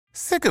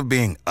Sick of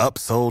being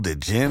upsold at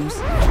gyms?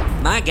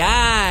 My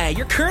guy,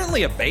 you're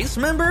currently a base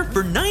member?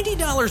 For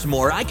 $90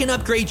 more, I can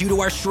upgrade you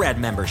to our Shred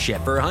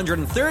membership. For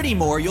 $130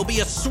 more, you'll be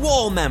a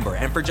Swole member.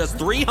 And for just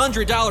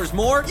 $300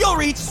 more, you'll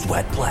reach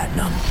Sweat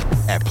Platinum.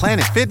 At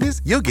Planet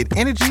Fitness, you'll get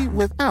energy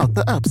without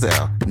the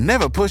upsell.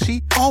 Never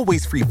pushy,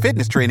 always free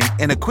fitness training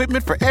and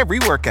equipment for every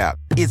workout.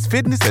 It's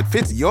fitness that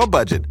fits your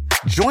budget.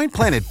 Join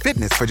Planet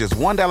Fitness for just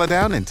 $1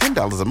 down and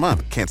 $10 a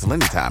month. Cancel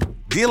anytime.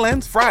 Deal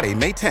ends Friday,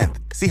 May 10th.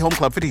 See Home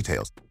Club for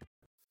details.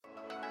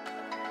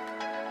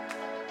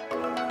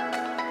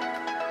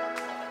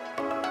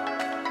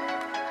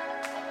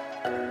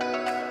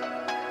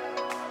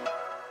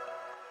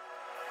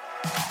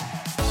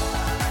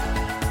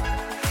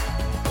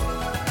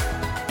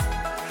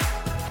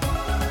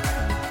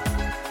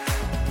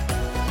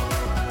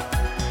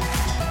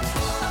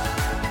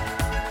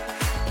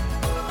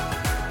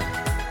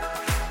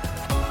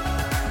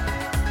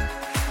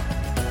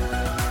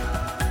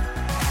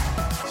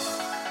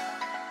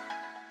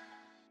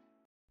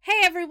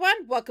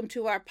 Welcome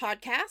to our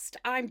podcast.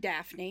 I'm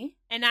Daphne.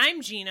 And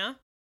I'm Gina.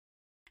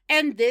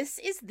 And this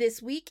is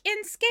This Week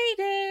in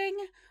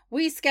Skating.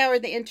 We scour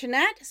the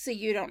internet so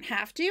you don't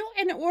have to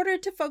in order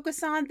to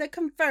focus on the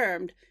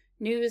confirmed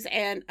news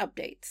and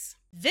updates.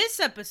 This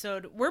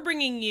episode, we're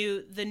bringing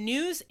you the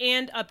news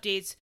and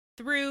updates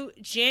through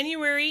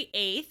January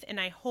 8th, and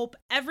I hope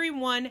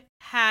everyone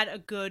had a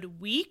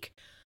good week.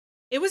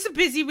 It was a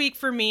busy week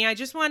for me. I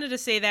just wanted to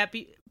say that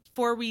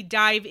before we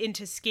dive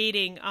into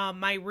skating.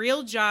 My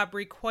real job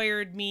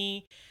required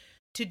me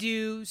to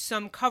do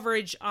some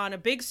coverage on a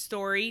big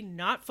story,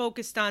 not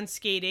focused on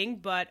skating,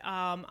 but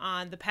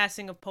on the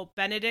passing of Pope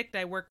Benedict.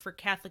 I work for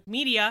Catholic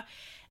Media.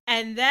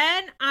 And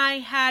then I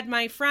had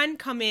my friend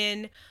come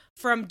in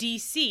from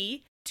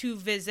DC to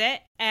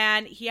visit,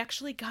 and he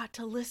actually got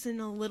to listen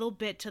a little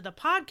bit to the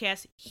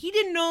podcast. He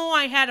didn't know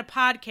I had a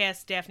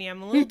podcast, Daphne.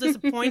 I'm a little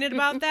disappointed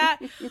about that,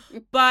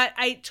 but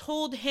I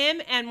told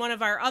him and one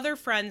of our other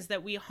friends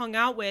that we hung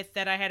out with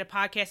that I had a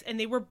podcast, and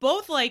they were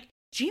both like,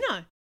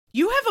 Gina,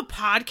 you have a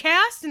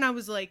podcast? And I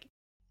was like,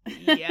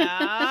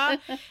 yeah.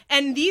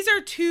 And these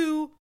are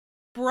two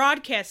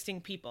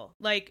broadcasting people.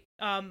 Like,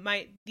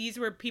 these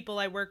were people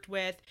I worked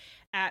with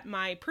at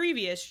my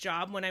previous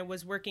job when I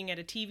was working at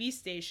a TV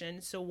station.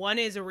 So one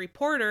is a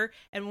reporter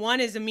and one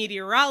is a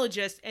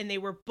meteorologist, and they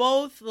were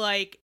both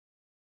like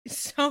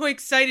so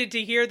excited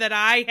to hear that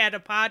I had a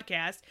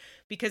podcast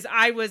because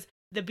I was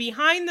the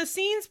behind the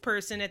scenes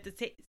person at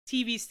the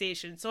TV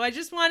station. So I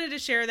just wanted to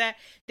share that.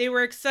 They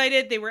were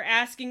excited. They were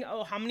asking,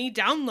 oh, how many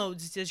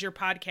downloads does your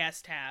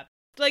podcast have?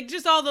 Like,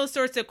 just all those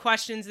sorts of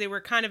questions. They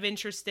were kind of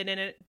interested in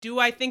it. Do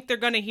I think they're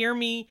going to hear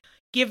me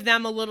give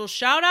them a little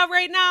shout out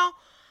right now?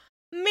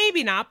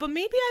 Maybe not, but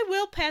maybe I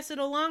will pass it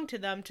along to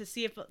them to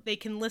see if they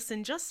can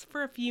listen just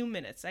for a few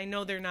minutes. I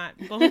know they're not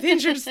both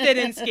interested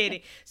in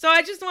skating. So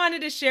I just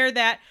wanted to share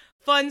that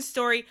fun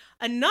story.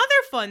 Another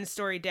fun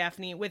story,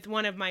 Daphne, with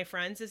one of my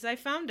friends is I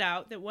found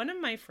out that one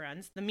of my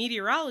friends, the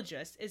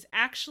meteorologist, is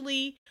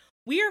actually,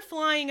 we are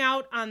flying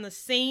out on the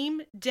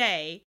same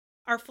day.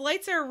 Our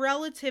flights are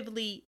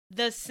relatively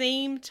the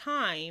same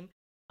time.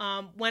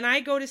 When I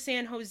go to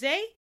San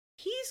Jose,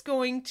 he's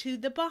going to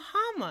the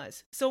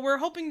Bahamas. So we're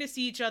hoping to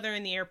see each other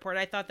in the airport.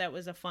 I thought that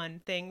was a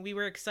fun thing. We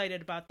were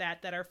excited about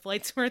that our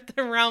flights were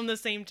around the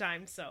same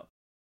time. So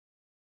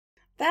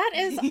that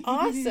is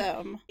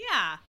awesome.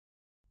 Yeah.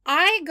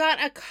 I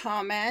got a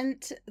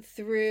comment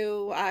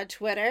through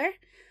Twitter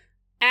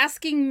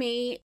asking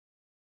me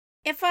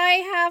if I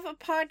have a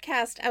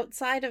podcast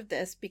outside of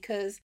this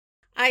because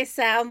I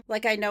sound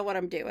like I know what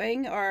I'm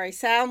doing, or I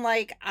sound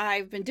like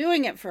I've been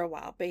doing it for a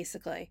while,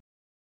 basically.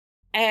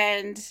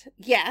 And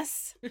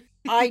yes,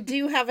 I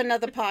do have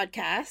another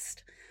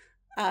podcast.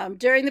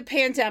 During the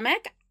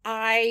pandemic,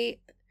 I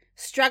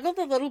struggled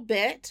a little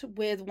bit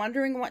with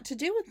wondering what to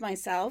do with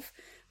myself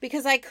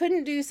because I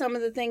couldn't do some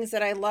of the things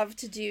that I love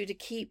to do to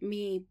keep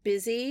me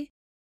busy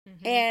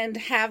and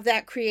have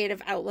that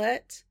creative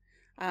outlet.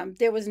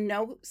 There was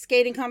no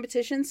skating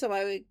competition, so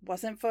I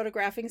wasn't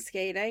photographing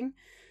skating.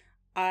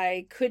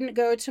 I couldn't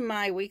go to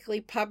my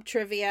weekly pub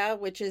trivia,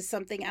 which is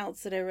something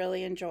else that I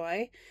really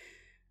enjoy.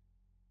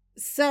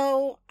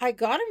 So I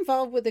got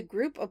involved with a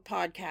group of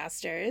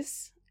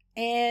podcasters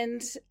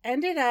and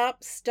ended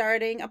up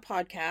starting a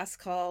podcast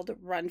called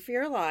Run for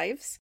Your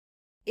Lives.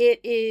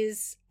 It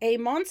is a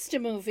monster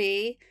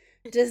movie,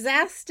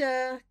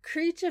 disaster,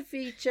 creature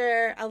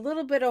feature, a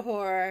little bit of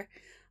horror.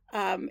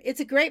 It's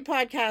a great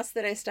podcast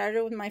that I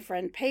started with my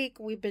friend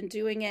Paik. We've been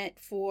doing it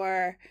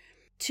for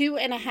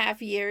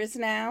 2.5 years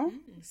now,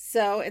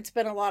 so it's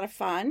been a lot of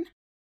fun.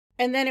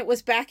 And then it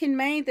was back in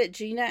May that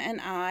Gina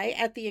and I,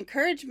 at the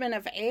encouragement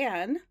of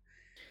Anne,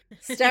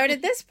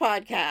 started this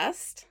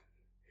podcast.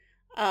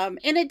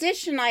 In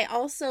addition, I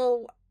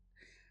also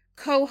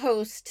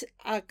co-host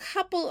a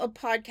couple of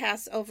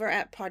podcasts over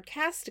at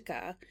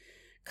Podcastica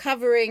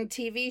covering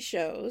TV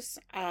shows.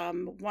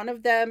 One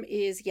of them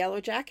is Yellow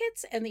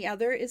Jackets and the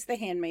other is The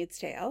Handmaid's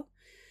Tale.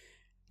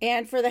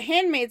 And for The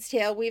Handmaid's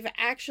Tale, we've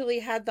actually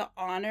had the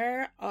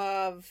honor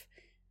of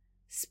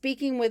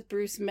speaking with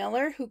Bruce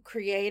Miller, who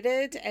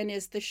created and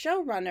is the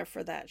showrunner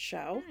for that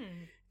show.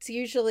 It's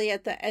usually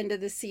at the end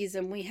of the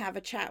season we have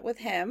a chat with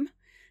him,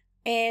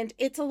 and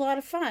it's a lot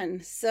of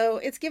fun. So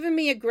it's given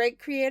me a great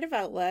creative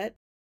outlet.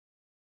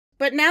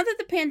 But now that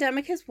the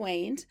pandemic has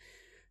waned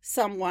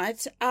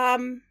somewhat,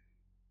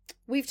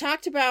 we've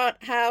talked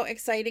about how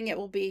exciting it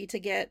will be to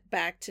get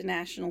back to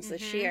nationals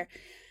this year.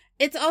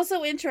 It's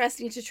also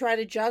interesting to try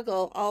to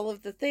juggle all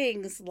of the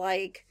things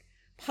like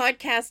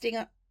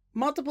podcasting,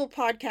 multiple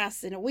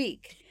podcasts in a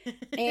week,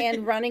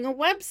 and running a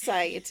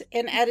website,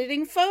 and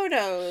editing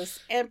photos,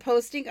 and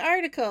posting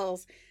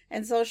articles,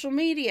 and social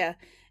media.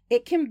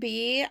 It can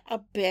be a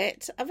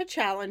bit of a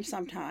challenge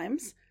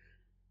sometimes,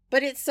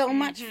 but it's so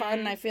much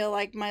fun. I feel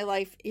like my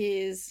life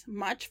is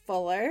much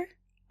fuller.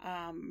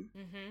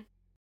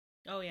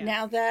 Oh yeah.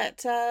 Now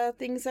that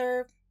things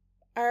are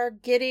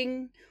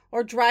getting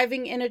or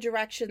driving in a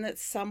direction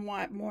that's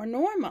somewhat more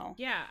normal.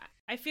 Yeah.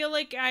 I feel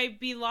like I'd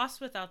be lost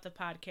without the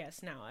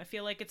podcast now. I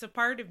feel like it's a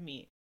part of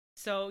me.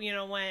 So,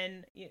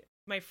 when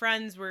my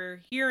friends were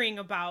hearing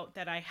about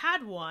that I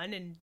had one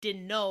and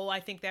didn't know,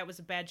 I think that was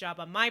a bad job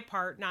on my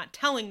part, not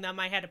telling them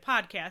I had a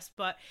podcast,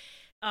 but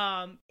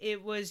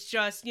it was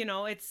just,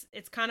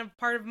 it's kind of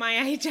part of my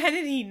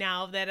identity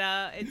now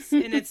that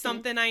it's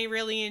something I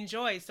really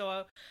enjoy.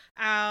 So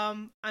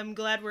I'm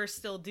glad we're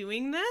still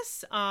doing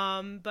this.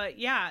 But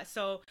yeah,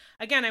 so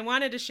again, I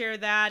wanted to share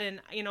that, and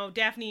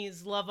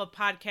Daphne's love of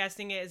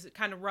podcasting is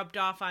kind of rubbed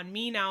off on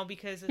me now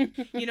because I'm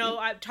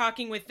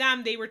talking with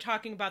them, they were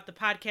talking about the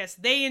podcast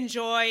they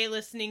enjoy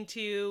listening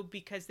to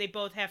because they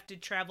both have to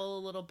travel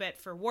a little bit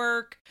for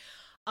work.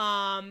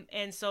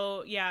 And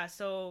so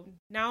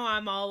now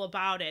I'm all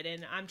about it,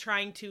 and I'm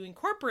trying to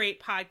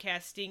incorporate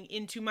podcasting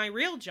into my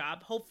real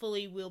job.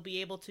 Hopefully we'll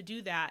be able to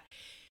do that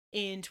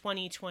in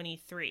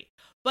 2023.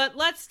 But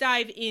let's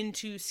dive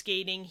into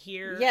skating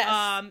here. Yes.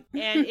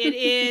 And it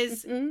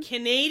is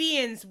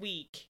Canadians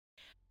Week.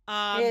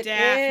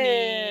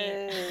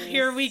 Daphne,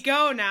 here we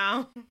go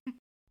now.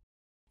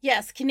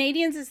 Yes,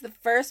 Canadians is the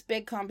first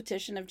big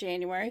competition of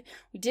January.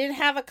 We did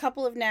have a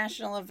couple of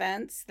national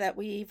events that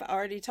we've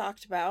already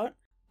talked about.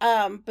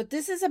 But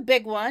this is a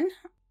big one.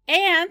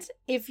 And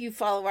if you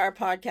follow our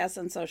podcast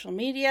on social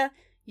media,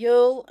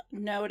 you'll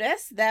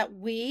notice that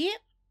we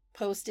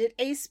posted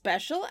a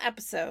special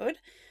episode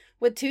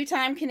with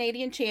two-time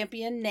Canadian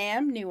champion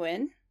Nam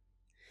Nguyen.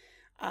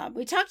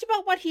 We talked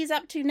about what he's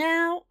up to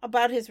now,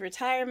 about his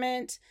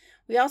retirement.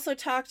 We also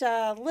talked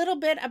a little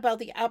bit about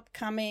the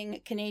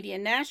upcoming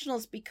Canadian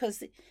Nationals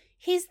because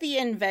he's the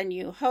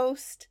in-venue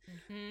host.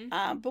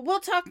 But we'll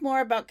talk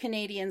more about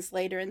Canadians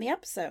later in the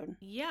episode.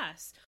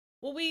 Yes.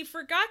 Well, we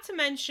forgot to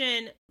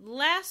mention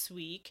last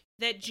week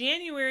that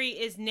January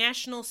is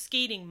National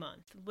Skating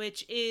Month,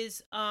 which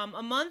is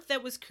a month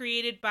that was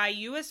created by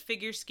U.S.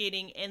 Figure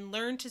Skating and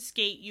Learn to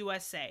Skate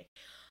USA.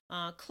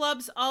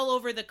 Clubs all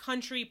over the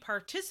country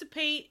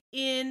participate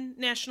in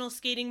National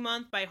Skating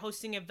Month by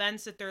hosting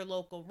events at their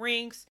local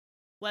rinks,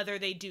 whether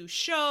they do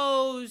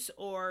shows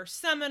or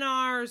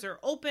seminars or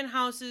open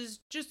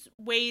houses, just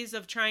ways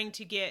of trying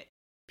to get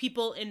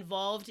people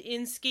involved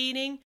in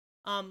skating.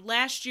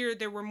 Last year,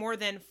 there were more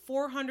than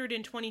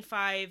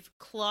 425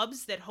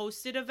 clubs that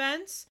hosted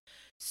events.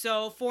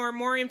 So for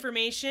more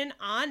information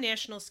on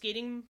National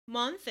Skating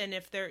Month, and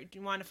if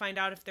you want to find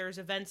out if there's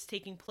events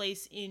taking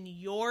place in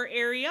your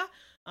area,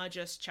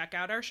 just check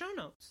out our show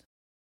notes.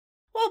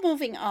 Well,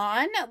 moving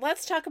on,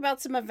 let's talk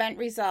about some event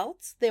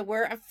results. There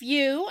were a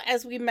few,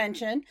 as we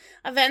mentioned,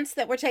 events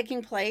that were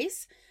taking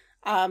place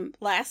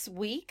last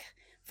week.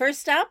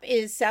 First up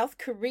is South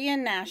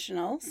Korean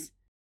Nationals.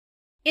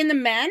 In the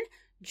men,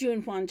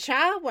 Junhwan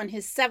Cha won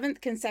his 7th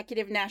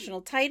consecutive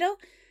national title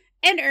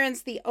and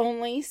earns the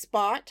only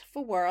spot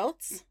for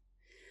Worlds.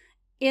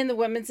 In the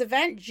women's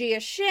event,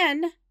 Jia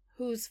Shin,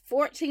 who's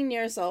 14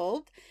 years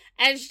old,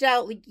 edged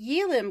out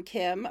Yelim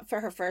Kim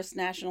for her first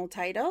national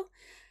title.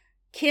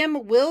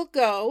 Kim will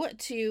go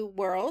to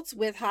Worlds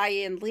with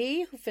Hye-In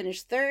Lee, who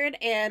finished 3rd,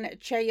 and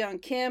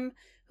Chaeyoung Kim,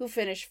 who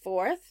finished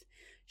 4th.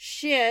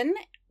 Shin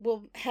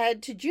will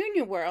head to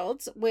Junior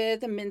Worlds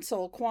with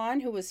Min-Sol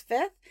Kwon, who was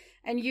 5th,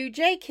 and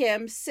Yoo-Jae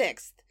Kim,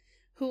 6th,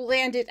 who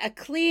landed a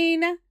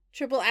clean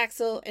triple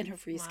axel in her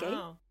free skate.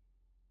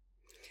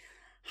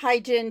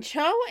 Hai-Jin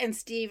Cho and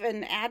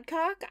Stephen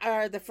Adcock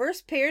are the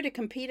first pair to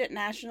compete at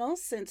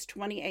Nationals since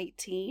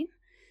 2018.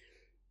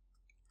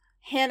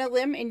 Hannah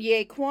Lim and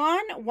Ye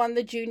Kwon won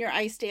the junior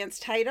ice dance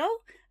title.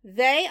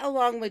 They,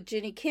 along with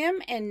Jinny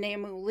Kim and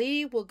Namu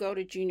Lee, will go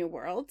to Junior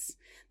Worlds.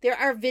 There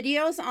are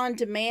videos on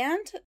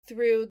demand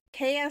through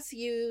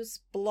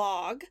KSU's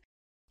blog,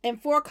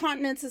 and 4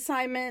 continents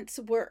assignments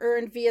were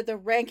earned via the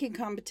ranking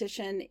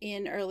competition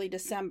in early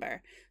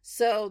December.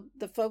 So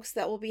the folks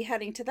that will be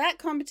heading to that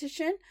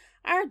competition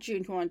are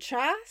Junhwan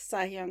Cha,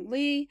 Sahyung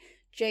Lee,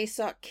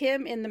 Jae-Seok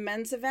Kim in the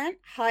men's event,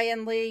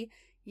 Hye-In Lee,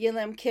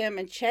 Yelim Kim,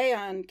 and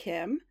Chaeyoung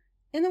Kim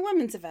in the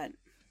women's event.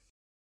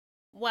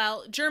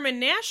 Well, German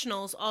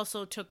Nationals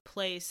also took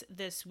place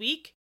this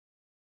week.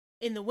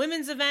 In the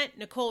women's event,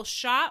 Nicole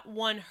Schott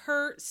won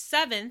her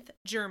 7th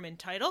German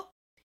title.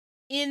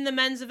 In the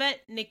men's event,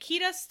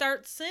 Nikita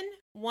Startson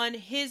won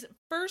his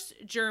first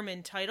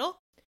German title.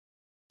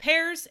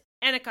 Pairs,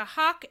 Annika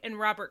Hack and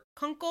Robert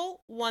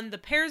Kunkel won the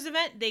pairs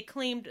event. They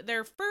claimed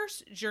their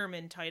first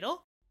German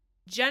title.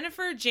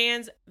 Jennifer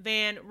Jans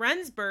van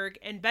Rensburg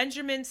and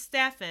Benjamin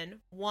Staffen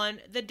won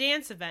the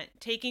dance event,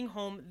 taking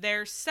home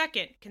their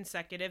second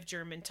consecutive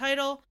German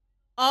title.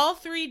 All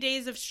 3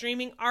 days of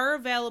streaming are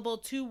available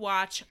to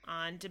watch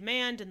on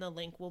demand, and the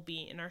link will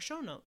be in our show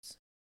notes.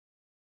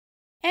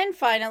 And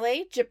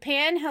finally,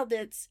 Japan held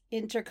its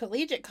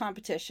intercollegiate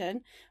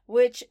competition,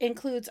 which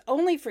includes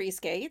only free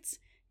skates.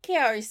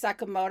 Kaori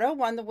Sakamoto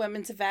won the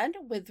women's event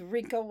with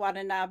Rinka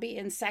Watanabe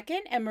in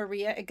second and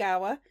Maria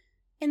Igawa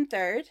in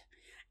third.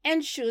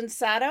 And Shun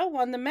Sato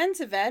won the men's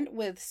event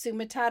with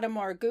Sumitada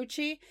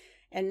Moriguchi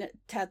and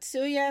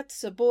Tatsuya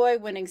Tsuboi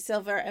winning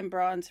silver and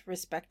bronze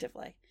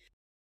respectively.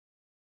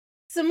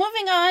 So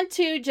moving on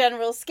to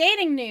general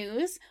skating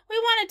news, we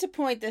wanted to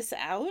point this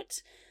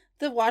out.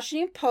 The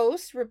Washington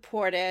Post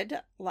reported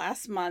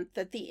last month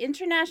that the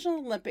International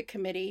Olympic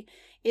Committee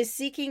is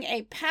seeking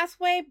a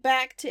pathway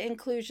back to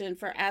inclusion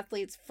for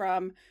athletes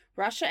from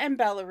Russia and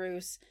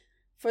Belarus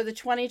for the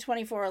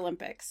 2024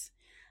 Olympics.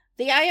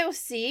 The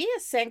IOC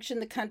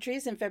sanctioned the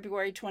countries in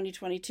February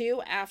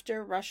 2022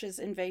 after Russia's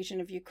invasion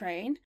of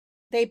Ukraine.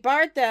 They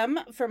barred them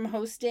from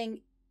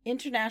hosting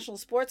international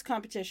sports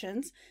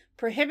competitions,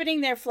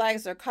 prohibiting their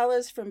flags or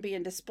colors from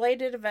being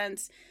displayed at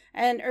events,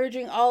 and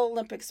urging all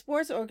Olympic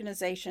sports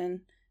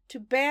organizations to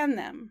ban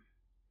them.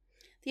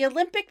 The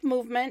Olympic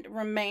movement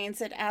remains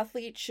that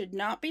athletes should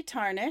not be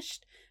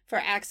tarnished for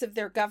acts of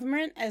their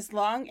government as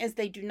long as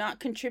they do not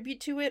contribute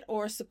to it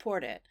or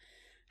support it.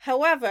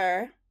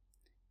 However,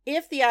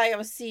 if the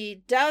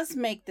IOC does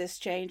make this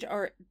change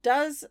or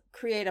does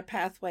create a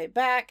pathway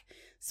back,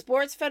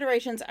 sports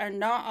federations are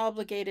not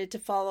obligated to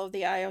follow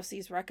the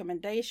IOC's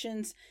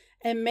recommendations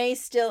and may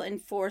still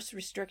enforce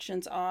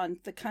restrictions on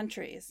the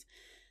countries.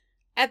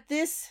 At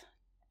this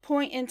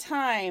point in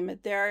time,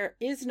 there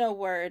is no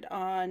word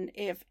on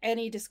if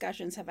any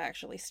discussions have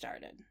actually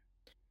started.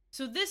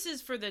 So this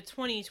is for the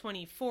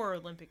 2024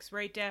 Olympics,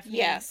 right, Daphne?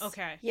 Yes.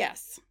 Okay.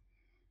 Yes.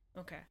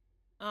 Okay.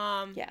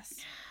 Yes.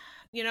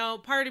 You know,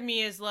 part of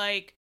me is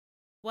like,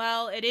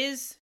 well, it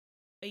is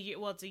a year,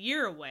 well, it's a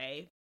year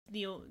away,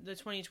 the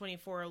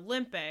 2024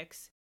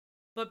 Olympics,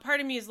 but part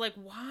of me is like,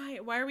 why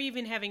are we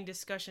even having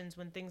discussions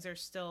when things are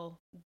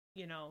still,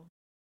 you know,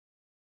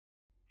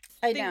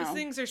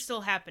 things are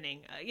still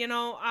happening. You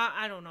know,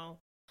 I don't know.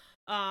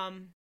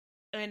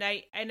 And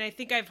I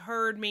think I've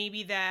heard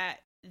maybe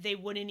that they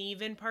wouldn't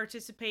even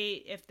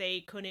participate if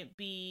they couldn't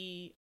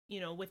be, you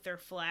know, with their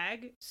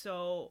flag.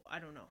 So I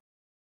don't know.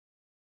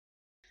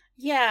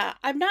 Yeah,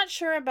 I'm not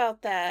sure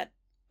about that.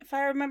 If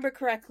I remember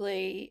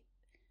correctly,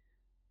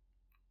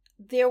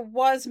 there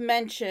was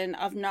mention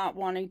of not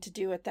wanting to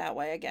do it that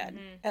way again,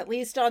 at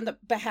least on the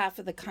behalf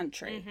of the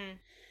country.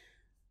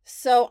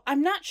 So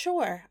I'm not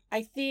sure.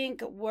 I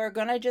think we're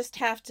going to just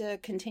have to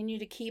continue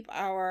to keep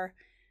our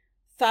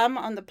thumb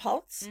on the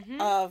pulse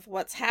of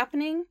what's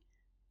happening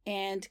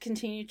and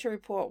continue to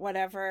report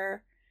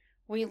whatever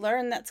we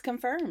learn that's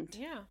confirmed.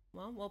 Yeah,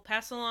 well, we'll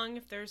pass along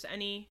if there's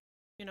any,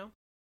 you know,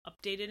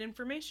 updated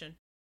information.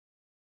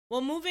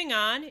 Well, moving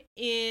on,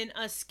 in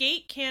a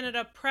Skate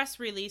Canada press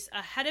release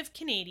ahead of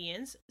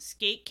Canadians,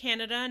 Skate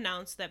Canada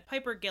announced that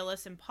Piper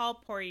Gillis and Paul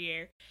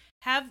Poirier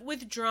have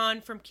withdrawn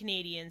from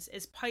Canadians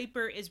as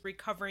Piper is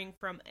recovering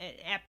from an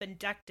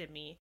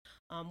appendectomy.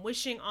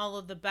 Wishing all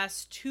of the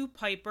best to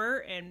Piper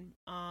and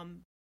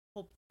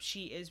hope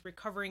she is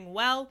recovering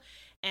well.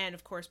 And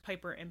of course,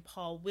 Piper and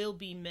Paul will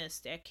be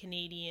missed at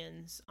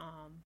Canadians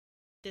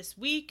this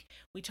week.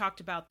 We talked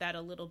about that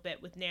a little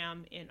bit with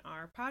Nam in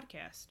our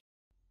podcast.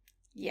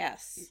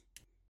 Yes.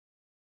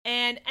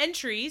 And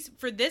entries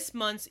for this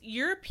month's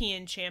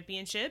European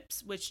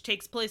Championships, which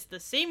takes place the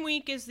same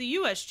week as the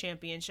U.S.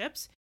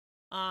 Championships.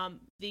 The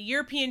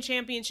European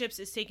Championships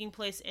is taking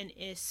place in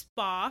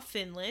Espoo,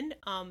 Finland.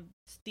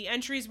 The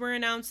entries were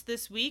announced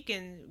this week,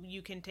 and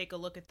you can take a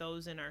look at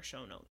those in our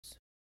show notes.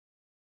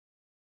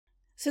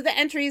 So the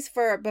entries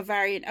for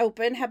Bavarian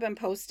Open have been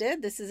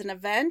posted. This is an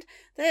event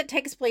that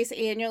takes place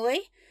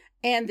annually,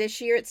 and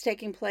this year it's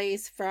taking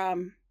place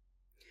from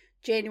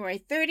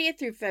January 30th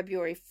through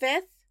February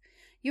 5th.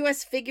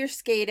 U.S. Figure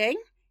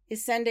Skating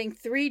is sending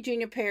 3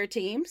 junior pair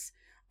teams: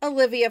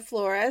 Olivia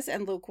Flores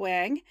and Luke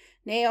Wang,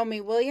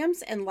 Naomi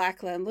Williams and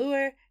Lachlan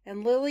Luer,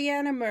 and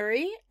Liliana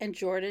Murray and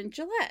Jordan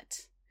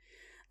Gillette.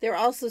 They're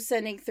also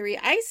sending 3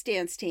 ice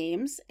dance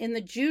teams. In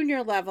the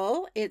junior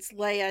level, it's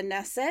Leah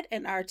Nesset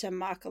and Artem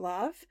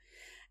Makalov.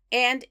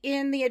 And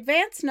in the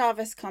advanced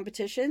novice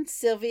competition,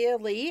 Sylvia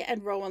Lee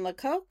and Rowan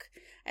Lecoq,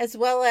 as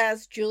well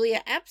as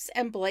Julia Epps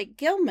and Blake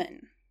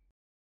Gilman.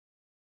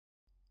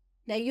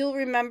 Now, you'll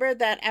remember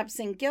that Epps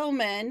and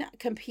Gilman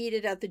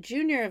competed at the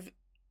junior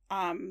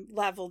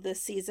level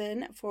this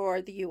season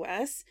for the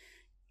U.S.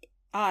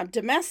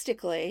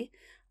 Domestically,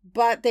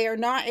 but they are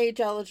not age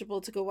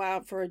eligible to go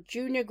out for a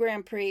junior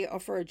Grand Prix or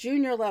for a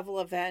junior level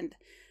event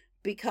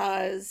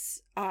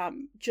because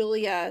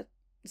Julia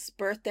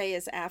birthday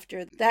is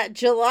after that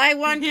July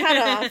 1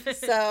 cutoff.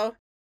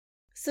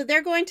 So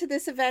they're going to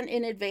this event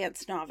in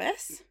advanced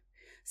novice.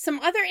 Some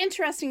other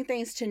interesting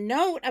things to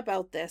note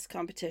about this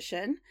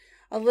competition: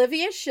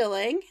 Olivia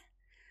Schilling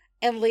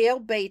and Leo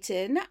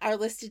Baton are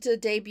listed to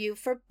debut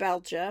for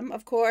Belgium.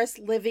 Of course,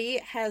 Livy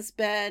has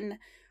been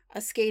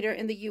a skater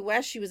in the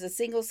U.S. She was a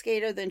single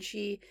skater. Then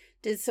she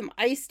did some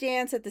ice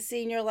dance at the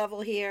senior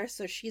level here.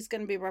 So she's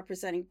going to be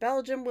representing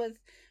Belgium with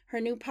her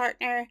new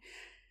partner.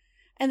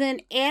 And then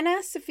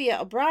Anna Sophia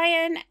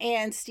O'Brien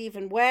and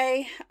Stephen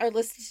Way are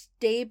listed to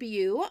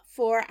debut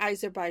for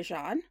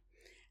Azerbaijan.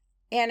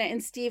 Anna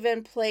and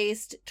Stephen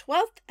placed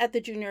 12th at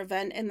the junior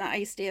event in the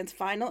ice dance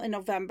final in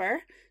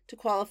November to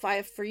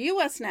qualify for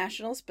U.S.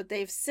 Nationals, but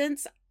they've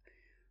since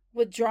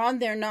withdrawn.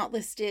 They're not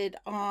listed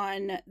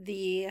on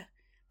the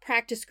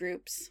practice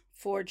groups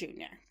for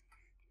junior.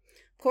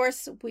 Of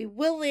course, we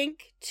will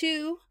link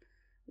to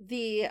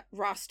the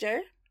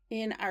roster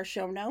in our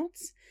show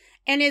notes.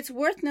 And it's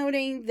worth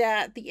noting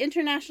that the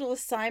international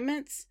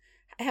assignments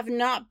have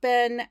not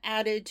been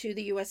added to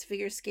the U.S.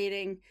 Figure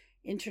Skating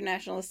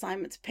International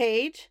Assignments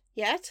page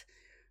yet,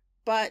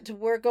 but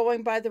we're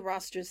going by the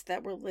rosters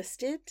that were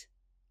listed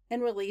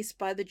and released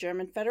by the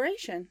German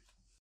Federation.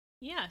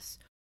 Yes.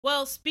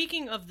 Well,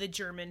 speaking of the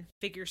German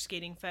Figure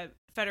Skating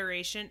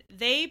Federation,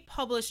 they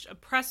published a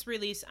press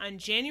release on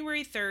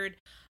January 3rd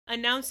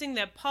announcing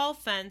that Paul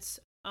Fentz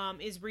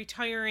is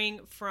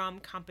retiring from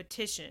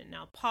competition.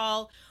 Now,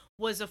 Paul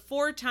was a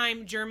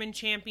 4-time German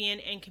champion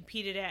and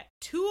competed at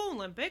 2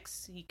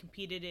 Olympics. He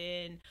competed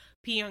in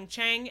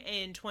Pyeongchang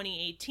in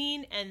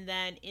 2018 and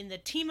then in the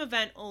team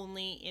event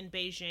only in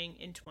Beijing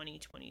in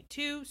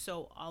 2022.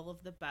 So all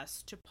of the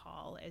best to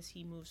Paul as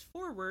he moves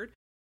forward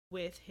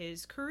with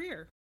his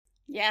career.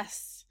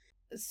 Yes.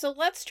 So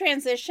let's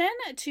transition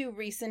to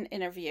recent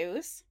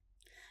interviews.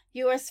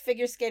 U.S.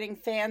 Figure Skating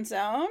Fan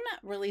Zone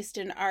released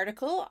an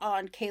article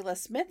on Kayla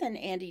Smith and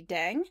Andy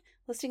Deng,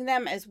 listing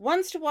them as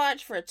ones to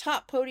watch for a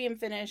top podium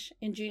finish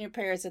in junior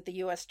pairs at the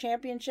U.S.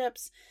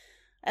 Championships.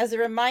 As a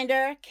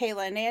reminder,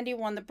 Kayla and Andy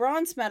won the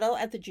bronze medal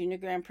at the Junior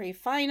Grand Prix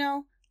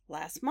final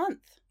last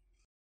month.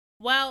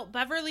 Well,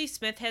 Beverly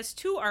Smith has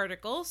 2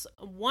 articles.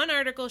 One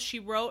article she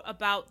wrote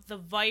about the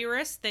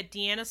virus that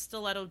Deanna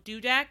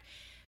Stiletto-Dudek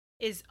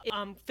is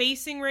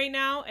facing right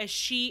now as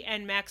she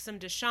and Maxime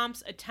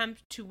Deschamps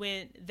attempt to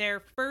win their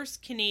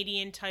first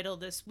Canadian title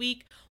this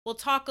week. We'll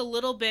talk a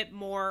little bit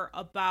more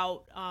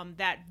about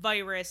that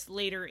virus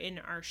later in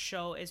our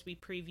show as we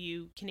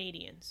preview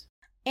Canadians.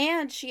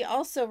 And she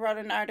also wrote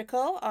an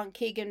article on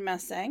Keegan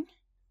Messing.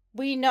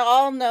 We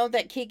all know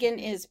that Keegan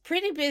is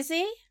pretty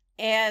busy,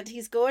 and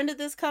he's going to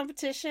this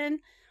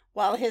competition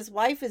while his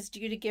wife is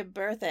due to give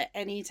birth at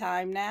any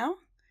time now.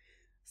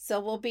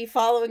 So we'll be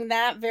following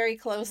that very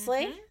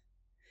closely. Mm-hmm.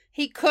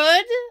 He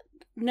could,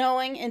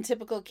 knowing in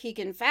typical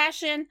Keegan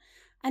fashion,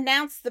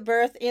 announce the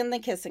birth in the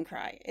kiss and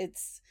cry.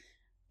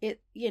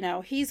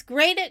 He's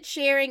great at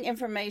sharing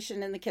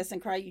information in the kiss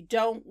and cry. You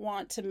don't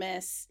want to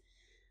miss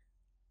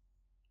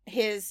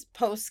his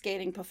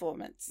post-skating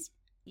performance.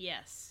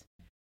 Yes.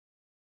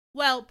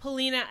 Well,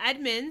 Polina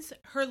Edmonds,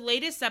 her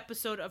latest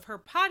episode of her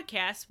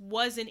podcast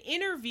was an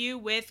interview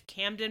with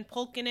Camden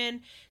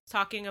Pulkkinen,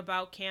 talking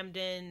about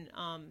Camden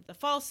the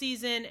fall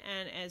season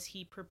and as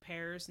he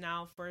prepares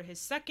now for his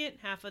second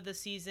half of the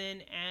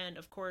season and,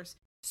 of course,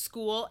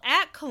 school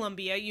at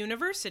Columbia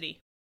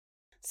University.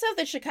 So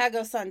the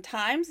Chicago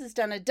Sun-Times has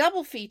done a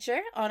double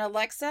feature on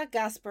Alexa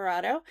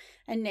Gasparato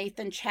and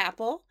Nathan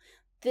Chappell.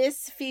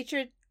 This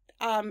feature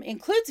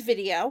includes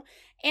video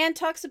and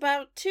talks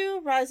about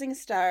 2 rising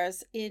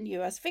stars in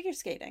U.S. figure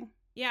skating.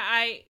 Yeah,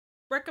 I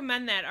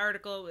recommend that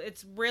article.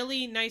 It's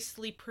really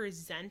nicely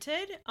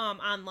presented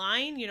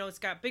online. It's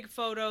got big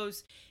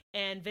photos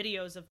and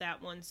videos of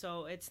that one,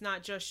 so it's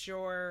not just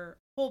your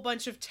whole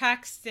bunch of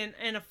text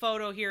and a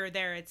photo here or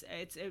there. It's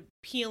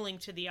appealing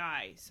to the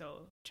eye,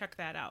 so check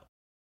that out.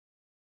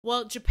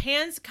 Well,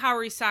 Japan's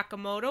Kaori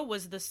Sakamoto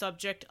was the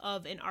subject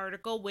of an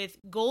article with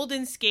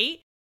Golden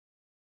Skate.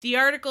 The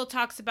article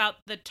talks about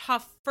the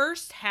tough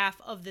first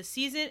half of the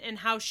season and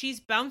how she's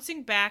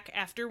bouncing back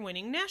after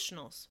winning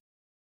nationals.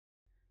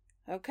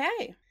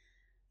 Okay.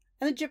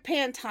 And the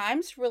Japan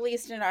Times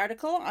released an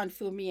article on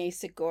Fumie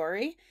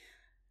Sigori.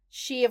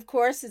 She, of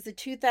course, is the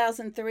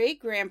 2003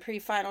 Grand Prix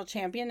final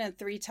champion and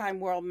 3-time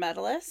world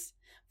medalist.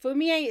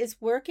 Fumie is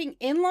working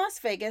in Las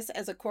Vegas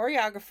as a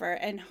choreographer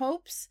and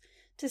hopes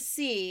to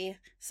see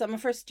some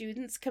of her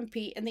students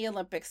compete in the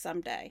Olympics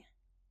someday.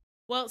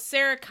 Well,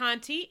 Sarah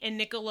Conti and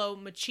Niccolo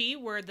Mucci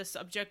were the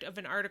subject of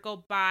an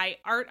article by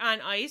Art on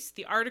Ice.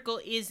 The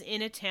article is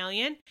in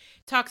Italian.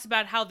 Talks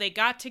about how they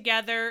got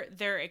together,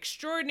 their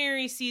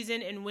extraordinary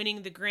season in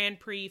winning the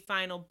Grand Prix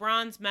final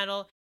bronze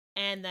medal,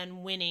 and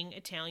then winning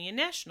Italian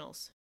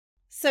nationals.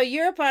 So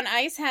Europe on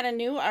Ice had a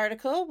new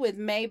article with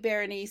May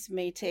Berenice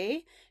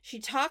Métis. She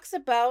talks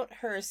about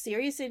her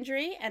serious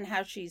injury and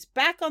how she's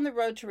back on the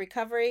road to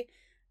recovery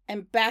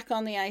and back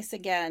on the ice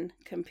again,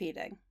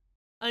 competing.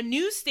 A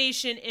news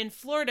station in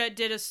Florida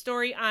did a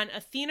story on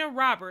Athena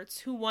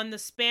Roberts, who won the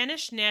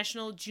Spanish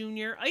National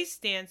Junior Ice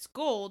Dance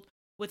Gold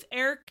with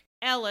Eric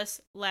Ellis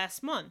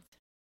last month.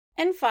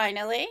 And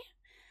finally,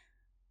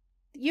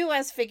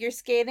 U.S. Figure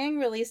Skating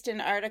released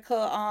an article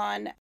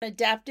on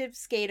adaptive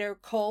skater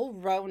Cole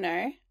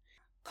Rohner.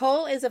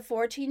 Cole is a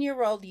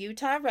 14-year-old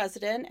Utah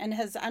resident and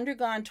has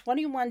undergone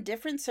 21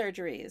 different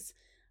surgeries,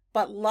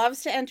 but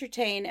loves to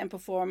entertain and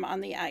perform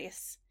on the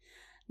ice.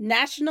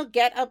 National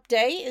Get Up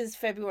Day is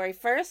February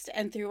 1st,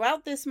 and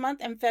throughout this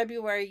month and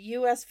February,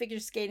 U.S. Figure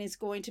Skating is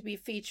going to be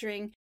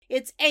featuring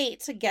its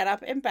 8 Get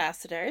Up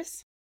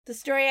ambassadors. The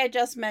story I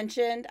just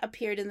mentioned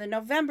appeared in the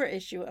November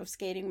issue of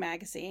Skating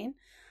Magazine.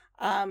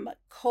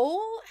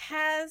 Cole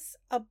has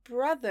a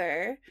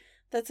brother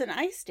that's an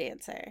ice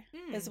dancer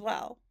as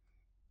well.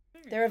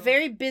 They're Cool. a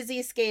very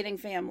busy skating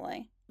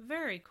family.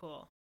 Very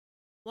cool.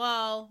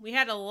 Well, we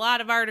had a lot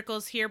of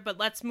articles here, but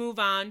let's move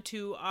on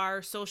to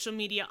our social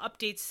media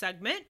updates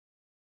segment.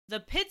 The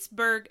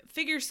Pittsburgh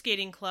Figure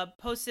Skating Club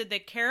posted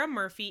that Kara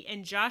Murphy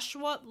and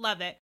Joshua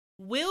Levitt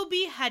will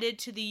be headed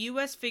to the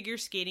U.S. Figure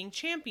Skating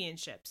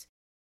Championships.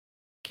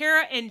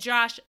 Kara and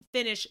Josh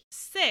finished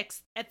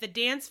 6th at the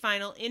dance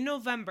final in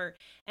November,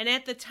 and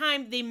at the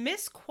time, they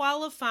missed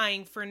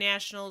qualifying for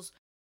nationals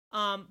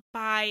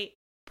by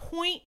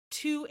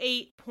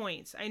 0.28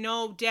 points. I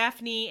know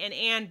Daphne and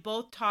Anne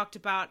both talked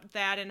about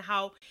that and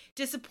how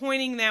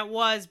disappointing that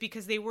was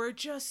because they were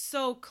just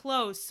so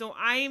close. So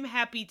I am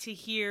happy to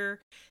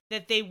hear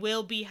that they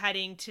will be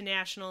heading to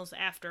nationals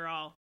after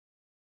all.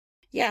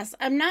 Yes,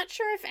 I'm not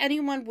sure if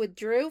anyone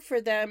withdrew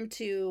for them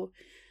to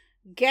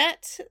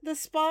get the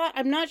spot.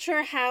 I'm not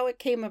sure how it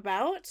came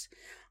about,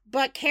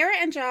 but Kara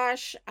and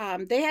Josh,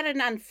 they had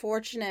an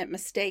unfortunate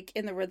mistake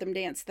in the rhythm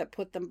dance that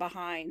put them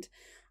behind.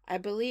 I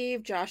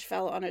believe Josh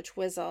fell on a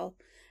twizzle,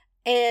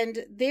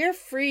 and their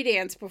free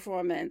dance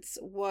performance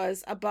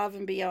was above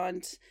and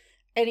beyond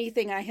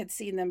anything I had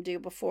seen them do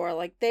before.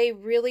 Like, they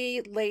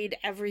really laid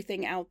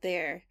everything out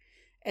there,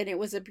 and it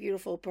was a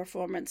beautiful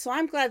performance. So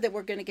I'm glad that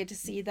we're going to get to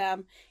see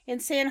them in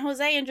San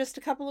Jose in just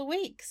a couple of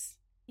weeks.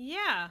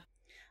 Yeah.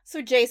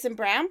 So Jason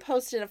Brown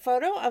posted a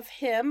photo of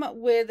him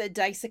with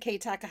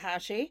Daisuke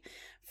Takahashi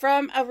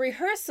from a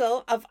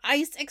rehearsal of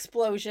Ice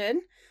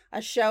Explosion,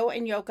 a show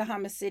in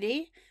Yokohama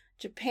City,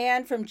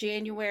 Japan from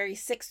January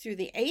 6th through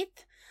the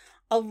 8th,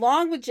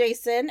 along with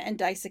Jason and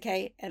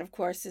Daisuke, and of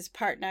course his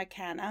partner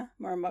Kana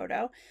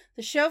Muramoto.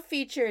 The show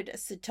featured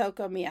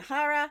Satoko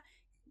Miyahara,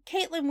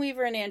 Caitlin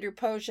Weaver and Andrew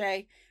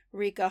Poge,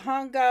 Rika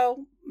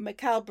Hongo,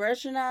 Mikhail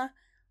Brezhina,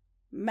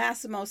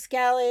 Massimo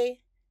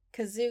Scali,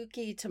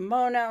 Kazuki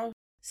Tomono,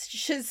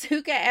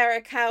 Shizuka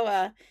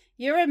Arakawa,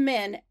 Yura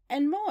Min,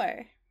 and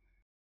more.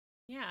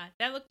 Yeah,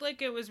 that looked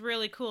like it was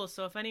really cool.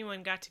 So if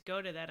anyone got to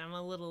go to that, I'm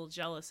a little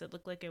jealous. It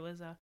looked like it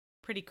was a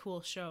pretty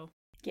cool show.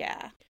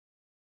 Yeah.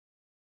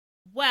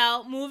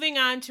 Well, moving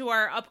on to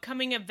our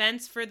upcoming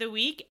events for the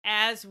week.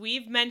 As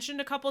we've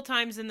mentioned a couple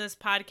times in this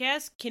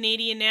podcast,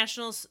 Canadian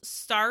Nationals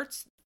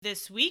starts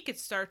this week. It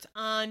starts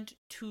on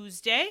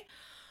Tuesday.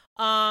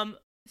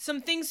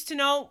 Some things to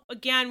note.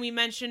 Again, we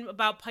mentioned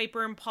about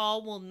Piper and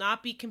Paul will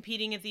not be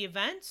competing at the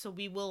event, so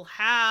we will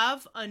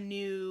have a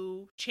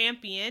new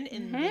champion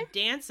in the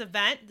dance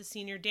event, the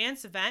senior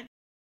dance event.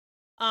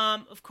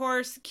 Of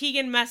course,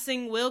 Keegan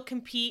Messing will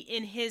compete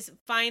in his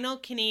final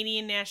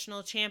Canadian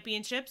National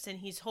Championships, and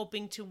he's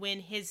hoping to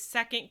win his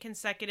second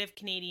consecutive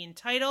Canadian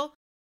title.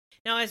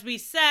 Now, as we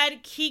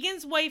said,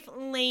 Keegan's wife,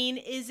 Lane,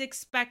 is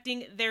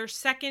expecting their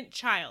second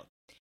child.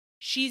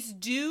 She's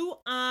due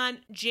on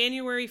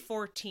January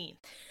 14th.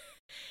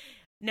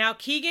 Now,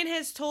 Keegan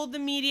has told the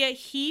media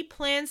he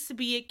plans to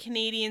be at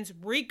Canadians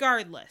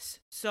regardless.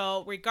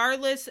 So,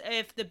 regardless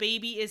if the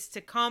baby is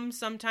to come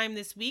sometime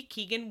this week,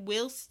 Keegan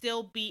will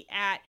still be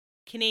at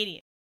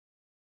Canadian.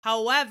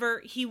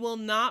 However, he will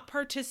not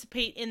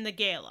participate in the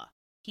gala.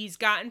 He's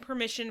gotten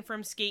permission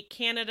from Skate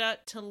Canada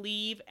to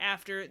leave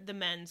after the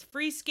men's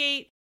free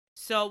skate.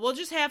 So we'll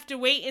just have to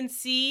wait and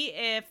see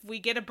if we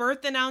get a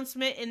birth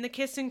announcement in the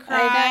Kiss and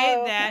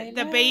Cry that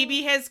the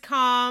baby has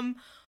come.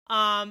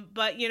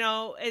 But you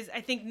know, as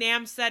I think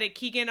Nam said it,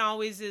 Keegan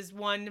always is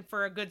one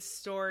for a good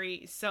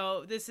story.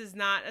 So this is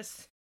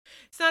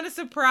it's not a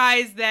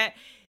surprise that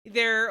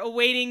they're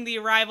awaiting the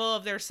arrival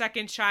of their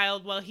second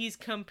child while he's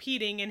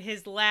competing in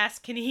his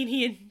last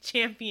Canadian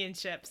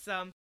Championships.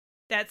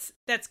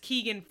 That's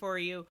Keegan for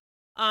you.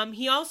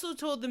 He also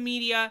told the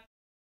media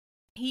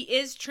he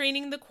is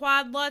training the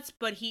quadlets,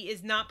 but he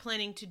is not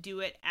planning to do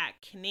it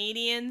at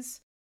Canadians.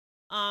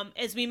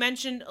 As we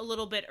mentioned a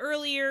little bit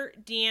earlier,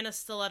 Deanna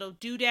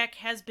Stiletto-Dudek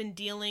has been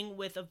dealing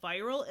with a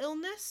viral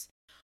illness.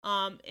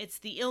 It's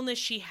the illness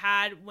she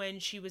had when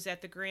she was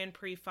at the Grand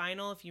Prix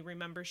final. If you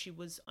remember, she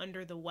was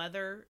under the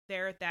weather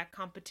there at that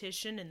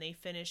competition, and they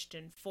finished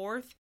in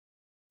 4th.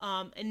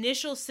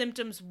 Initial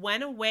symptoms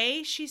went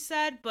away, she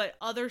said, but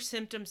other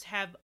symptoms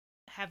have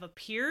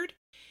appeared.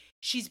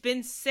 She's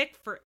been sick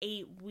for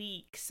 8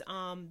 weeks.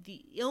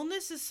 The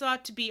illness is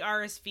thought to be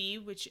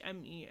RSV, which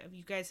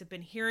you guys have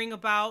been hearing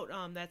about.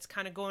 That's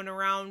kind of going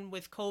around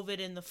with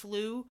COVID and the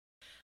flu.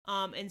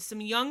 And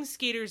some young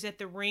skaters at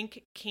the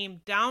rink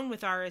came down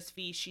with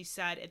RSV, she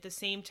said, at the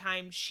same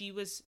time she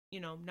was,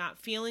 not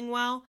feeling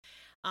well.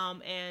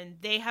 and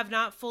they have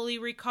not fully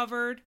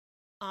recovered.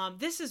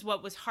 This is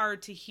what was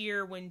hard to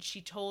hear when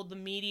she told the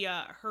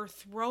media her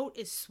throat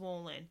is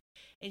swollen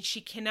and she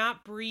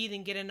cannot breathe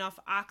and get enough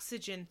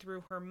oxygen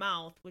through her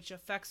mouth, which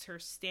affects her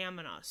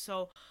stamina.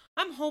 So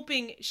I'm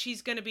hoping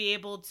she's going to be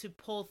able to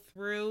pull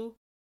through,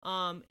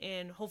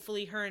 and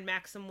hopefully her and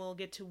Maxim will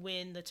get to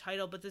win the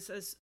title. But this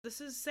is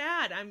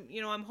sad.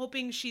 I'm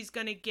hoping she's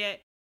going to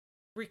get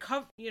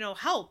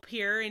help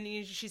here,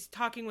 and she's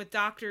talking with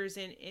doctors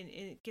and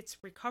it gets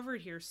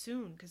recovered here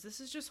soon, because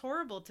this is just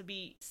horrible to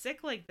be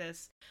sick like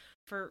this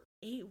for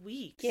 8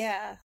 weeks.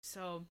 Yeah.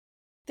 So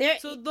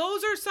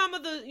those are some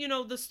of the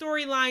the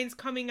storylines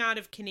coming out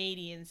of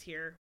Canadians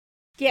here.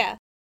 Yeah,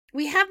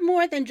 we have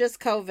more than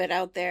just COVID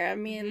out there. I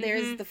mean,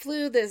 there's the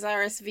flu, there's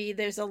RSV,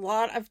 there's a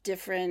lot of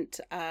different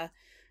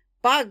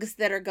bugs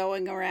that are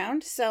going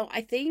around. So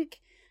I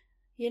think,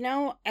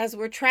 as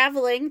we're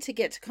traveling to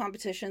get to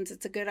competitions,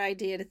 it's a good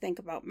idea to think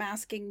about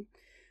masking,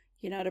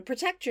 to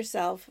protect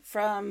yourself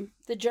from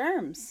the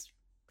germs.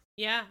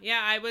 Yeah.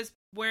 I was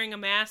wearing a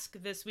mask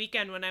this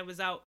weekend when I was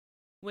out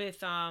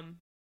with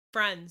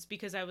friends,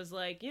 because I was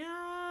like,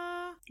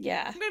 I'm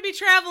going to be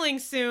traveling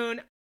soon.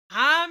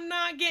 I'm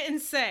not getting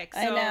sick. So,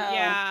 I know.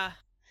 Yeah.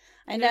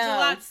 I know. There's a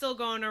lot still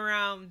going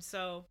around,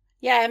 so.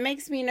 Yeah, it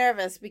makes me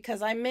nervous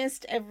because I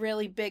missed a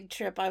really big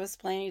trip I was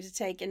planning to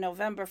take in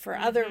November for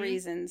other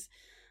reasons.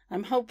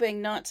 I'm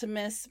hoping not to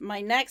miss my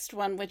next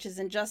one, which is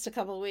in just a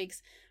couple of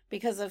weeks,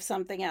 because of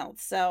something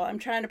else. So I'm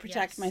trying to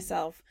protect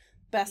myself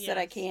best that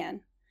I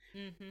can.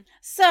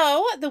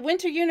 So the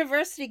Winter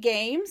University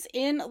Games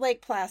in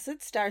Lake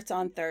Placid starts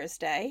on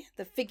Thursday.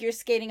 The figure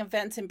skating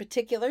events in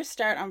particular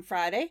start on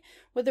Friday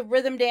with a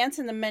rhythm dance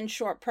in the men's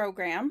short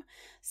program.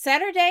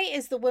 Saturday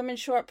is the women's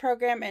short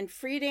program and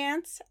free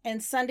dance,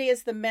 and Sunday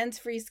is the men's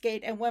free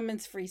skate and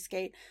women's free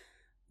skate.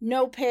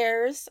 No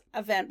pairs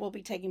event will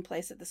be taking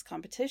place at this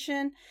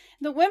competition.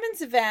 The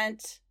women's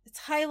event,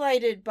 it's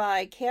highlighted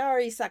by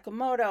Kaori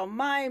Sakamoto,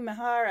 Mai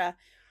Mihara,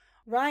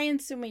 Ryan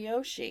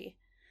Sumiyoshi,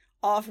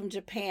 all from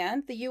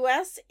Japan. The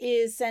U.S.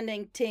 is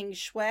sending Ting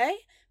Shui,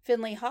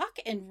 Finley Hawk,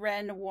 and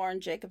Ren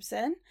Warren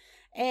Jacobson.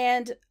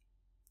 And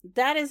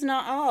that is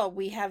not all.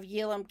 We have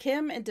Yelam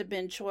Kim and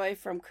Dabin Choi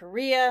from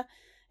Korea,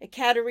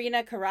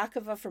 Ekaterina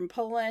Karakova from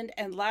Poland,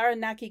 and Lara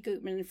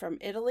Naki-Gutman from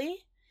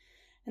Italy.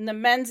 In the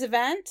men's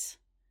event,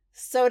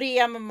 Sodi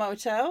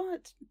Yamamoto,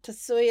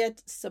 Tatsuya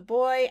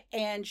Saboi,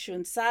 and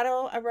Shun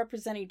Sato are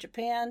representing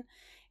Japan.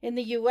 In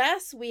the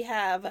U.S., we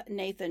have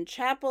Nathan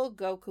Chappell,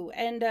 Goku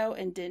Endo,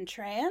 and Din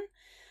Tran.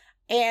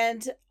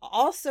 And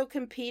also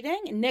competing,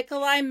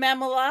 Nikolai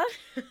Memela.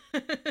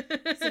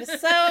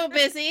 so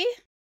busy.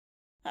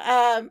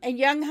 And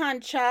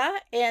Younghan Cha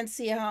and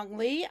Sehong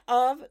Lee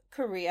of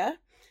Korea.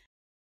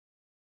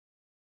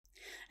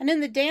 And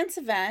in the dance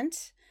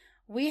event,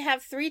 we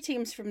have 3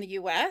 teams from the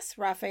U.S.,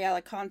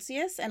 Rafaela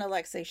Concius and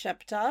Alexei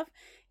Shepetov,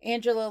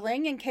 Angela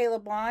Ling and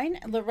Caleb Wine,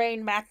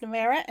 Lorraine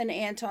McNamara and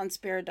Anton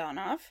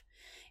Spiridonov.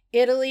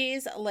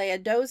 Italy's Lea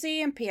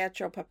Dozzi and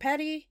Pietro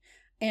Papetti,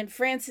 and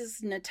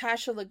France's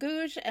Natasha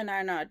Legouge and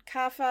Arnaud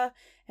Kaffa,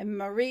 and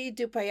Marie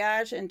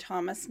Dupayage and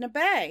Thomas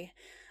Nabay.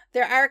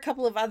 There are a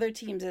couple of other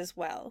teams as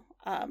well.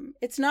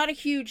 It's not a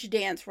huge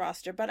dance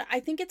roster, but I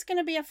think it's going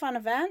to be a fun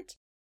event.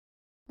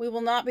 We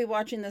will not be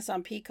watching this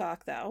on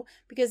Peacock, though,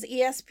 because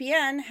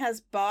ESPN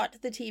has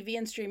bought the TV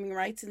and streaming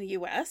rights in the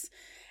U.S.,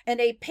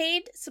 and a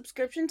paid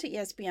subscription to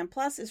ESPN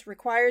Plus is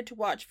required to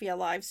watch via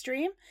live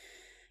stream.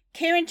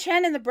 Karen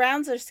Chen and the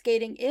Browns are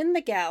skating in the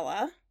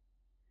gala,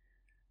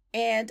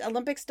 and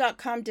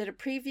Olympics.com did a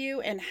preview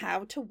and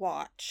how to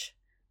watch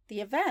the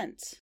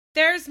event.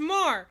 There's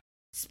more.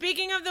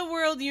 Speaking of the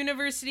World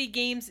University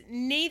Games,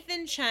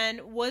 Nathan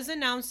Chen was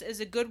announced as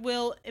a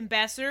Goodwill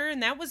Ambassador,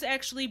 and that was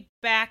actually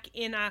back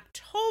in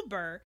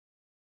October.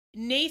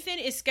 Nathan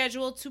is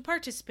scheduled to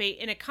participate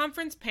in a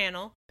conference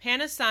panel,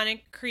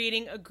 Panasonic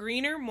Creating a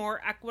Greener,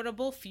 More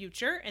Equitable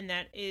Future, and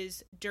that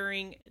is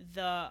during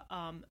the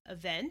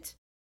event.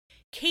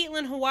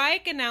 Caitlin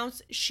Hawaik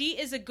announced she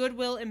is a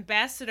Goodwill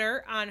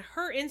Ambassador on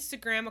her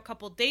Instagram a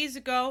couple days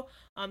ago.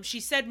 She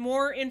said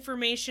more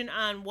information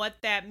on what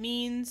that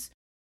means.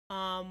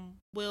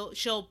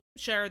 She'll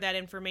share that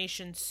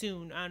information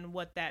soon on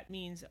what that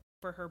means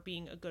for her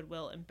being a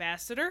Goodwill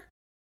Ambassador.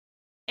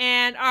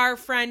 And our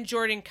friend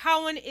Jordan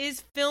Cowan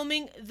is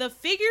filming the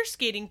figure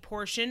skating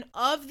portion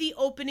of the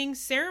opening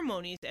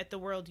ceremonies at the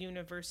World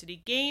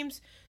University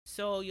Games.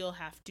 So you'll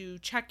have to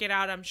check it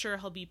out. I'm sure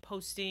he'll be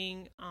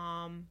posting,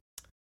 I'm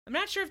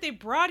not sure if they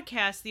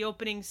broadcast the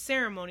opening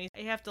ceremonies.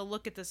 I have to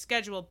look at the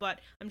schedule, but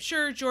I'm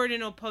sure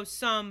Jordan will post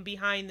some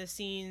behind the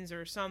scenes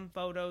or some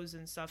photos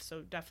and stuff.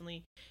 So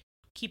definitely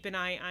keep an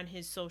eye on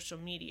his social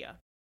media.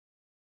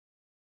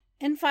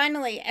 And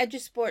finally,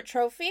 EduSport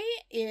Trophy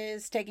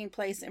is taking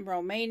place in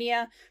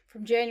Romania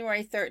from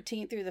January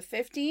 13th through the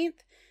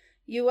 15th.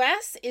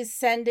 U.S. is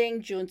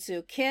sending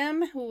Junsu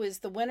Kim, who is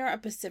the winner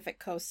of Pacific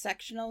Coast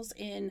Sectionals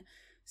in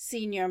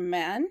senior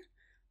men.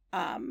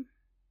 And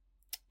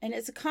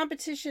it's a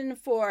competition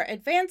for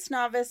advanced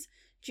novice,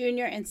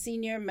 junior, and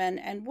senior men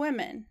and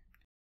women.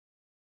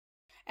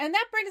 And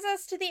that brings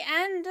us to the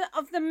end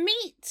of the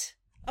meat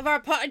of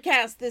our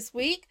podcast this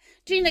week.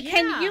 Gina,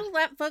 can you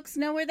let folks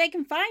know where they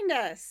can find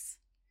us?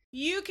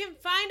 You can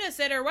find us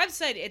at our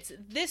website. It's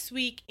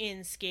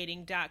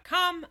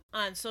thisweekinskating.com,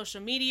 on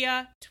social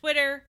media,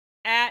 Twitter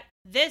at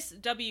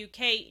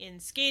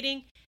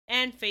thiswkinskating,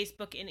 and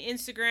Facebook and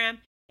Instagram.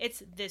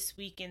 It's This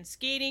Week in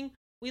Skating.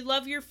 We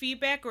love your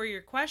feedback or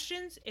your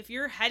questions. If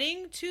you're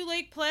heading to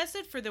Lake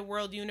Placid for the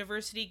World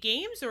University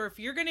Games, or if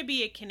you're going to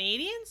be at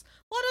Canadians,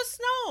 let us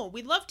know.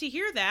 We'd love to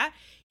hear that.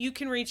 You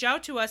can reach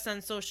out to us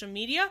on social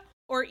media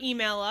or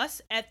email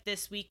us at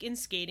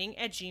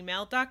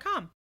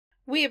thisweekinskating@gmail.com.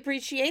 We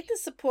appreciate the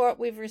support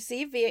we've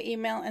received via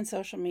email and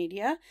social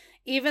media.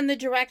 Even the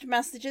direct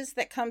messages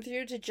that come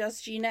through to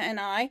just Gina and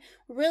I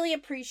really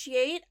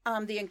appreciate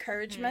the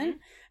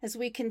encouragement as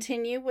we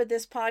continue with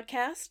this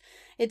podcast.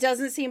 It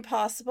doesn't seem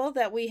possible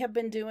that we have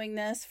been doing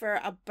this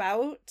for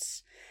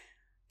about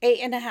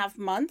 8.5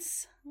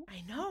 months.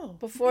 I know.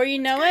 Before you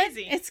know it,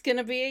 it's going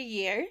to be a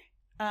year.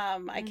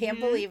 I can't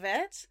believe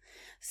it.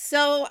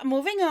 So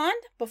moving on,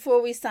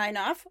 before we sign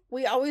off,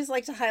 we always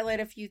like to highlight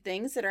a few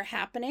things that are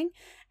happening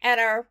at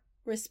our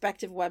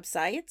respective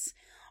websites.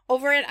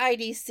 Over at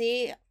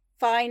IDC,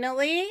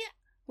 finally,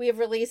 we have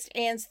released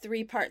Anne's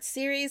 3-part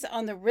series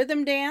on the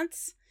rhythm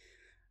dance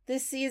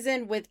this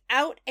season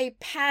without a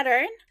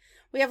pattern.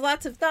 We have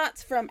lots of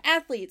thoughts from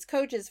athletes,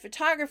 coaches,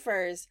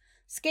 photographers,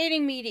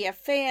 skating media,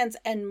 fans,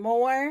 and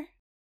more.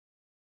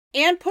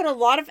 Anne put a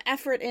lot of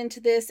effort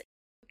into this.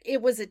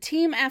 It was a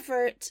team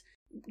effort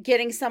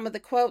getting some of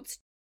the quotes.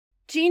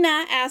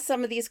 Gina asked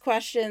some of these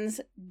questions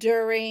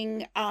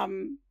during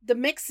the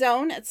mix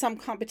zone at some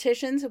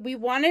competitions. We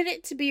wanted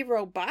it to be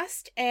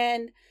robust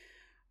and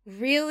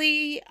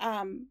really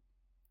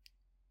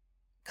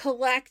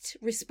collect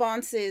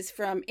responses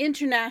from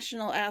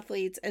international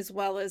athletes as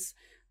well as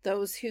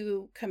those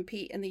who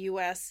compete in the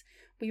U.S.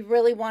 We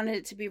really wanted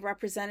it to be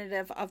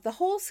representative of the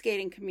whole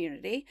skating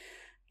community.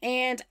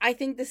 And I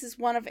think this is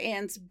one of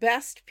Anne's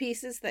best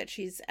pieces that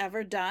she's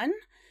ever done.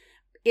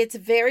 It's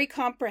very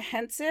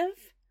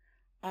comprehensive.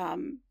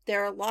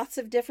 There are lots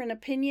of different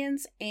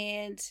opinions.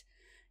 And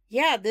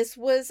yeah, this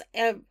was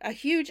a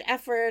huge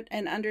effort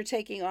and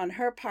undertaking on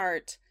her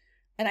part.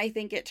 And I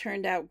think it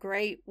turned out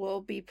great.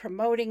 We'll be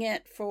promoting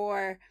it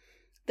for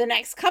the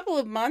next couple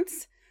of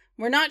months.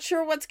 We're not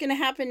sure what's going to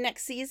happen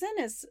next season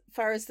as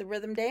far as the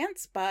rhythm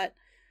dance, but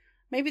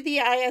maybe the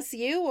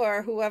ISU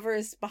or whoever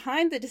is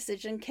behind the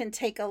decision can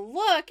take a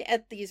look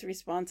at these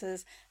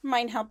responses,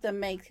 might help them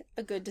make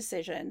a good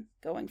decision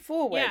going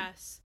forward.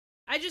 Yes.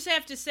 I just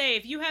have to say,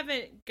 if you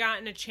haven't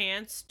gotten a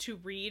chance to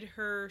read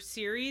her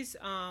series,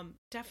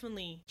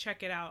 definitely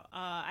check it out.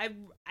 I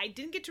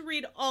didn't get to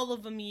read all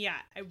of them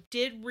yet. I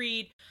did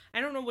read,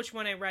 I don't know which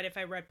one I read, if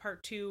I read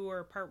part 2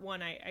 or part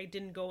 1. I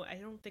didn't go, I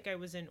don't think I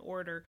was in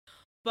order.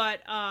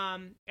 But I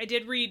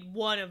did read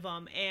one of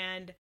them,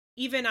 and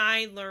even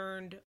I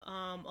learned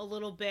a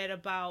little bit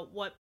about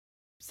what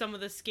some of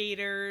the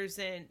skaters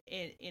and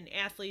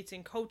athletes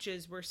and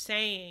coaches were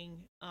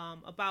saying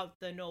about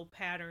the no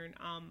pattern.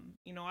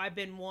 I've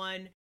been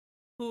one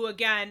who,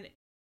 again,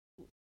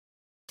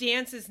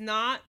 dance is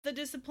not the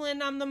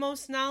discipline I'm the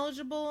most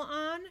knowledgeable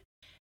on,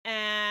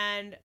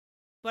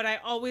 but I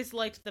always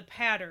liked the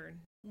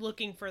pattern,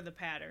 looking for the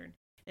pattern.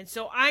 And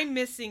so I'm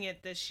missing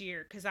it this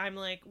year because I'm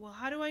like, well,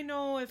 how do I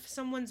know if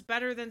someone's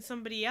better than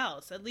somebody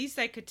else? At least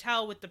I could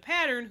tell with the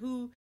pattern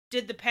who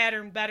did the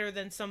pattern better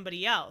than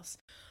somebody else.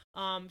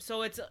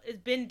 So it's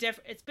been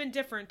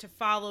different to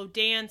follow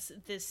dance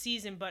this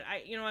season, but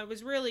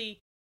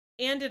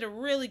Anne did a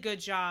really good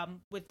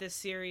job with this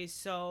series.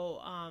 So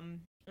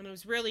and it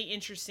was really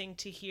interesting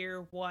to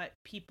hear what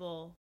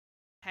people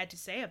had to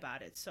say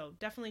about it. So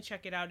definitely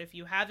check it out if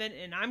you haven't.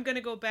 And I'm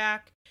gonna go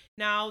back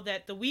now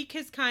that the week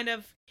has kind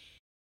of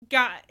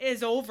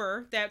is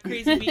over. That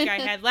crazy week I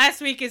had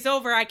last week is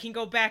over. I can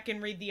go back and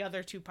read the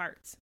other 2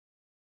 parts.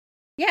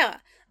 Yeah,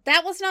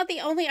 that was not the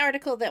only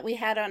article that we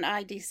had on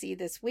IDC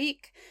this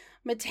week.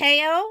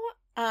 Mateo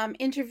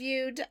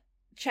interviewed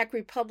Czech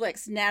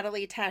Republic's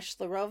Natalie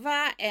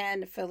Tashlerova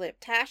and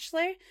Filip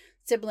Tashler,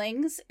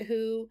 siblings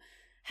who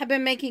have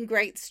been making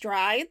great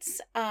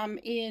strides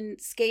in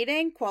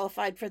skating,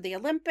 qualified for the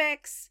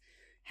Olympics,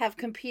 have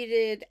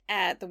competed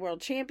at the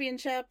World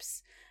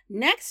Championships.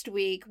 Next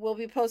week, we'll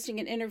be posting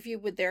an interview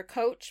with their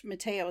coach,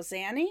 Matteo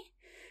Zanni.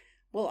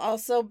 We'll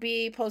also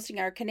be posting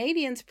our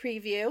Canadians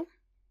preview,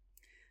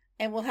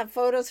 and we'll have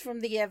photos from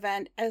the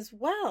event as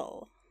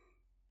well.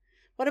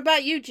 What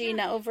about you,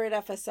 Gina, over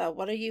at FSO?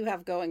 What do you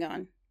have going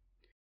on?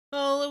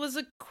 Well, it was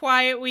a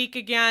quiet week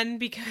again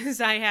because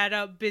I had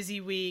a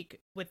busy week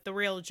with the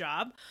real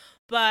job.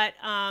 But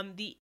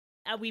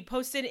we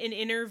posted an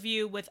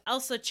interview with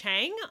Elsa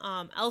Chang.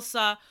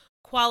 Elsa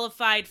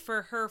qualified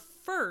for her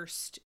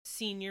first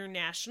senior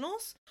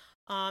nationals.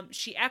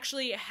 She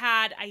actually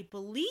had, I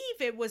believe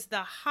it was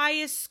the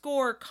highest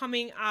score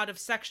coming out of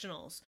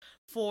sectionals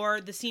for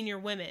the senior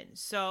women.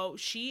 So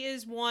she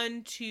is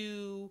one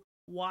to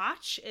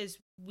watch as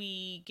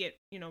we get,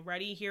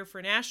 ready here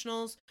for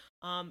nationals,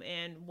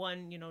 and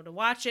one, to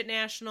watch at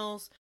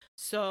nationals.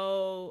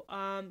 So,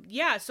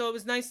 so it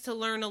was nice to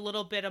learn a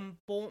little bit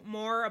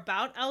more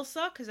about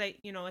Elsa, because I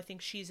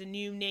think she's a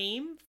new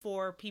name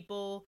for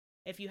people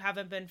if you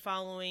haven't been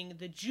following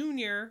the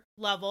junior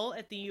level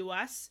at the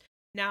U.S.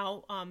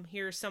 Now,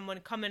 here's someone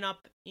coming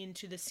up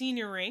into the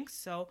senior ranks.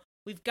 So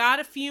we've got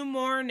a few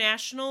more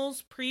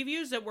nationals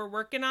previews that we're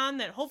working on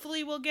that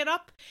hopefully will get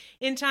up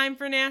in time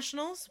for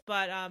nationals.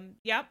 But,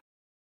 yep.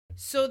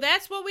 So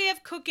that's what we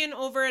have cooking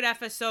over at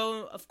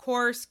FSO. Of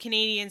course,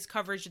 Canadians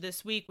coverage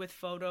this week with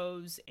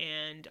photos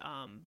and,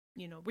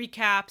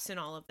 recaps and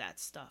all of that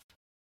stuff.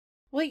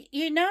 Well,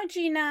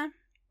 Gina,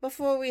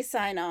 before we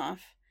sign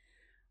off,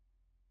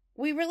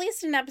 we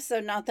released an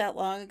episode not that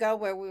long ago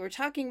where we were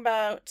talking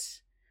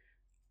about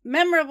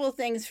memorable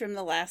things from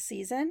the last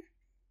season.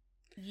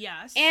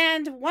 Yes.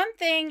 And one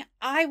thing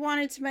I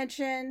wanted to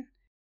mention,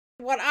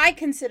 what I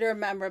consider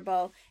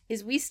memorable,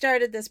 is we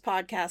started this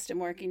podcast and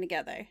working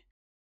together.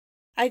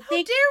 How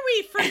dare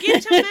we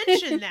forget to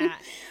mention that?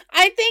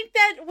 I think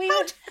that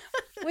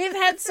we've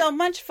had so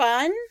much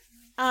fun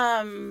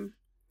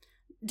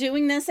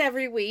doing this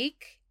every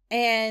week,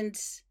 and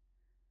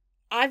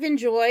I've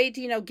enjoyed,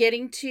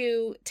 getting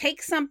to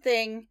take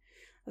something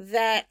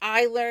that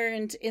I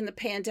learned in the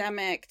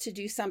pandemic to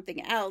do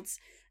something else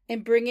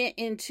and bring it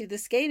into the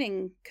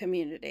skating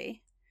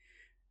community.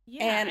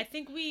 Yeah, and I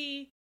think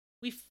we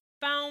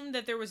found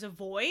that there was a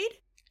void.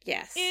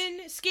 Yes.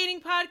 In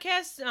skating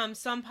podcasts.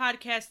 Some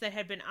podcasts that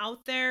had been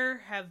out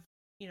there have,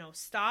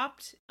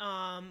 stopped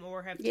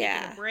or have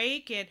taken a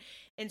break.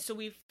 And so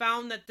we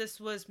found that this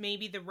was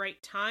maybe the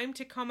right time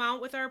to come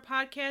out with our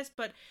podcast.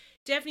 But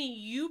Daphne,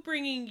 you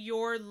bringing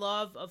your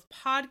love of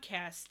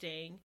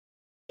podcasting,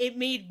 it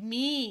made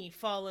me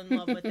fall in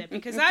love with it.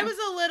 Because I was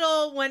a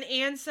little, when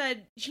Anne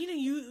said, Gina,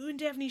 you and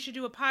Daphne should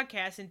do a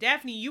podcast. And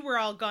Daphne, you were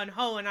all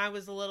gung-ho. And I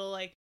was a little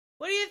like,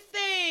 what do you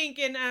think?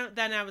 And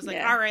then I was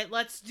like, all right,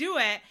 let's do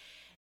it.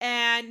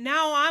 And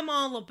now I'm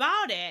all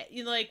about it.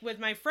 Like with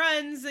my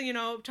friends,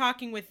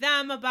 talking with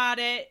them about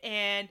it.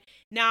 And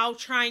now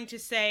trying to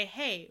say,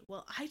 hey,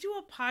 well, I do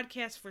a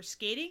podcast for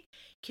skating.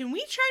 Can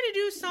we try to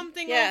do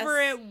something over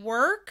at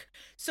work?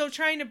 So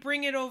trying to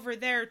bring it over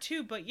there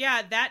too. But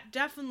yeah, that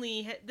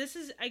definitely, this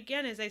is,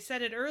 again, as I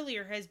said it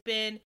earlier, it's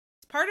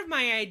part of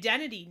my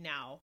identity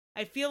now.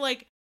 I feel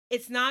like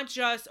it's not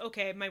just,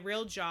 okay, my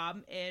real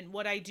job and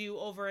what I do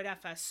over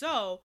at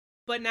FSO,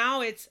 but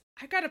now I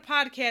got a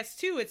podcast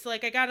too. It's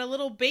like I got a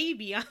little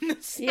baby on the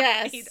side.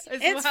 Yes,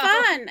 it's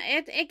fun.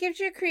 It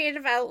gives you a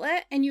creative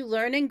outlet and you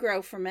learn and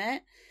grow from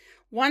it.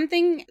 One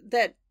thing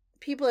that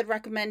people had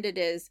recommended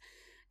is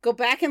go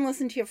back and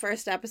listen to your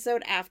first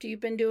episode after you've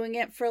been doing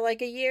it for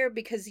like a year,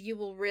 because you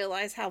will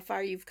realize how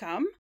far you've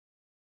come.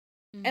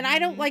 Mm-hmm. And I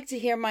don't like to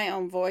hear my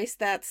own voice.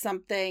 That's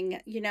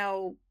something,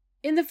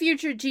 in the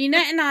future, Gina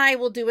and I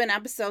will do an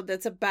episode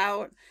that's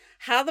about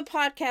how the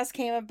podcast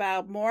came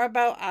about, more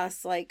about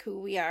us, like who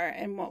we are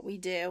and what we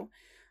do.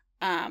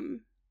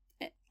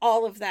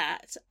 All of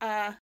that.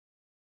 I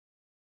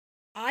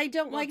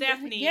don't like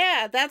Daphne,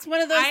 that's one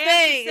of those things. I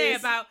have to say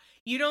about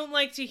you don't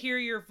like to hear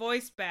your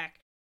voice back.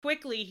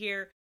 Quickly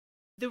here.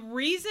 The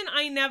reason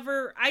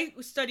I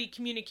studied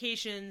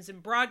communications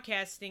and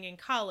broadcasting in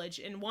college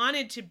and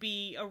wanted to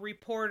be a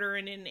reporter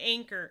and an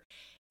anchor.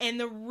 And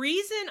the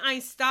reason I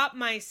stopped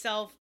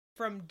myself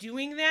from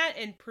doing that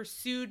and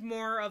pursued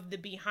more of the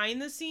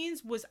behind the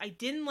scenes was I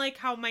didn't like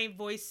how my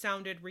voice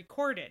sounded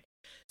recorded.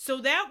 So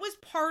that was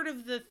part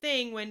of the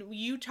thing when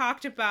you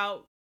talked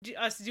about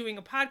us doing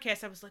a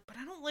podcast. I was like, but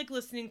I don't like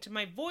listening to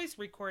my voice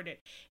recorded.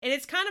 And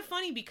it's kind of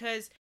funny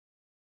because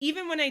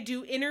even when I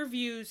do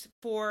interviews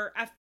for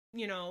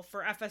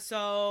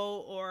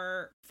FSO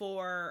or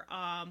for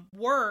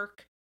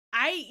work,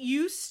 I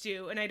used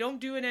to, and I don't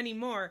do it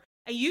anymore,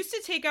 I used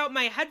to take out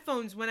my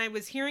headphones when I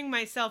was hearing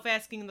myself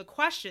asking the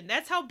question.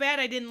 That's how bad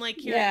I didn't like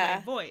hearing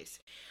my voice.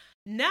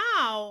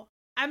 Now,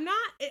 I'm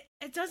not,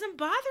 it doesn't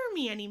bother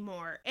me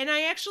anymore. And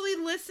I actually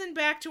listen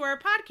back to our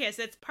podcast.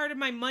 That's part of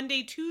my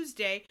Monday,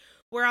 Tuesday,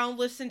 where I'll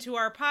listen to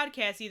our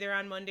podcast either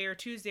on Monday or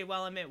Tuesday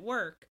while I'm at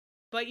work.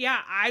 But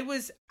yeah, I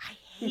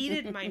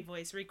hated my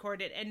voice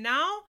recorded. And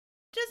now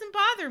it doesn't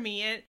bother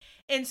me.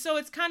 And so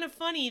it's kind of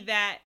funny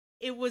that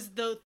it was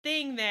the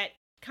thing that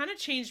kind of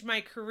changed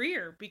my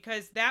career,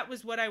 because that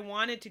was what I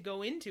wanted to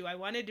go into. I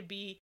wanted to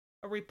be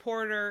a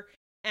reporter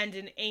and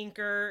an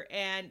anchor,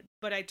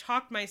 but I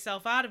talked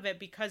myself out of it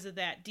because of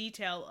that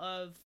detail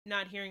of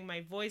not hearing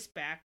my voice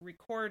back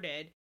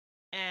recorded.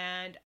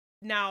 And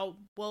now,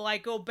 will I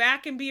go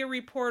back and be a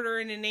reporter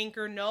and an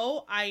anchor?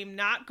 No, I'm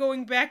not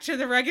going back to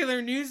the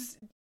regular news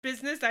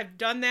business. I've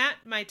done that.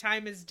 My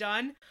time is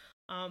done.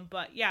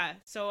 But yeah,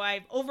 so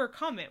I've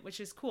overcome it, which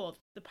is cool.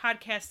 The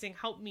podcasting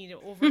helped me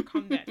to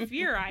overcome that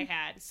fear I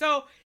had.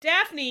 So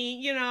Daphne,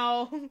 you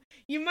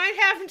might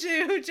have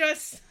to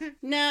just...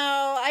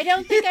 No, I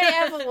don't think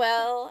I ever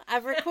will.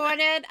 I've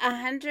recorded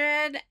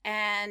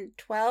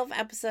 112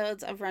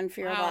 episodes of Run for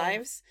Your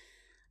Lives.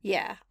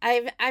 Yeah,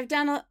 I've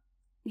done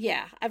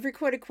Yeah, I've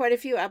recorded quite a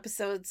few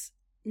episodes,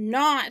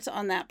 not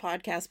on that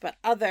podcast, but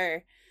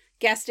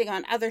guesting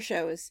on other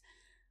shows.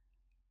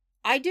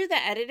 I do the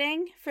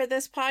editing for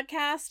this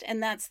podcast,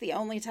 and that's the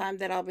only time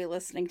that I'll be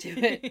listening to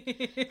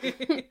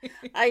it.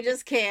 I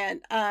just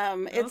can't.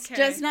 It's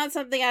just not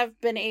something I've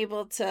been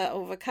able to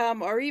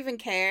overcome or even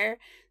care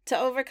to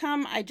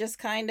overcome. I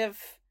just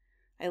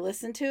I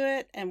listen to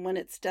it, and when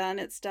it's done,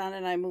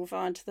 and I move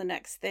on to the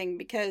next thing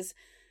because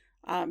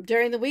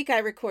during the week I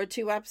record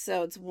 2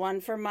 episodes,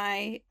 one for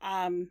my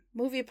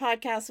movie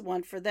podcast,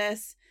 one for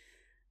this.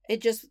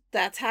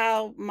 That's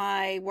how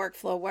my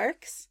workflow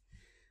works.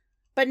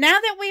 But now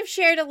that we've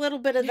shared a little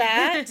bit of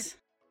that,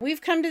 we've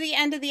come to the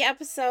end of the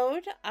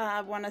episode. I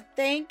want to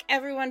thank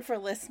everyone for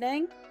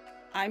listening.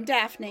 I'm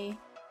Daphne.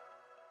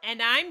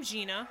 And I'm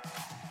Gina.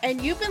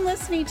 And you've been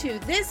listening to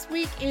This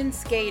Week in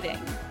Skating.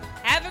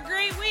 Have a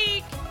great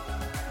week!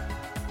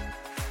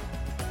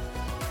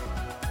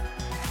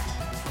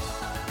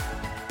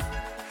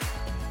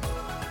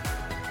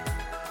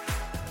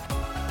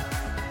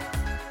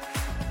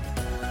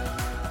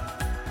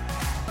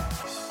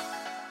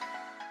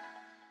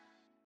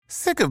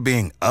 Sick of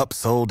being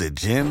upsold at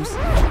gyms?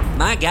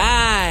 My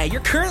guy,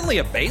 you're currently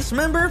a base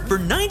member? For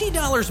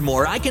 $90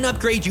 more, I can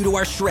upgrade you to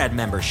our Shred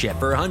membership.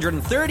 For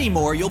 $130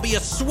 more, you'll be a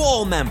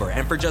Swole member.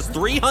 And for just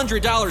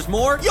 $300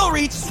 more, you'll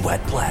reach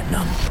Sweat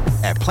Platinum.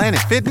 At Planet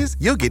Fitness,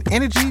 you'll get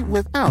energy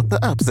without the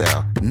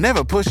upsell.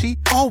 Never pushy,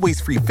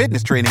 always free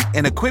fitness training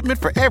and equipment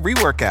for every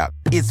workout.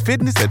 It's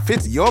fitness that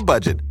fits your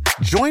budget.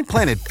 Join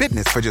Planet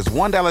Fitness for just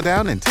 $1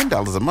 down and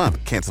 $10 a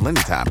month. Cancel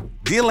anytime.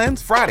 Deal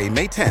ends Friday,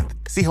 May 10th.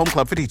 See Home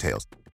Club for details.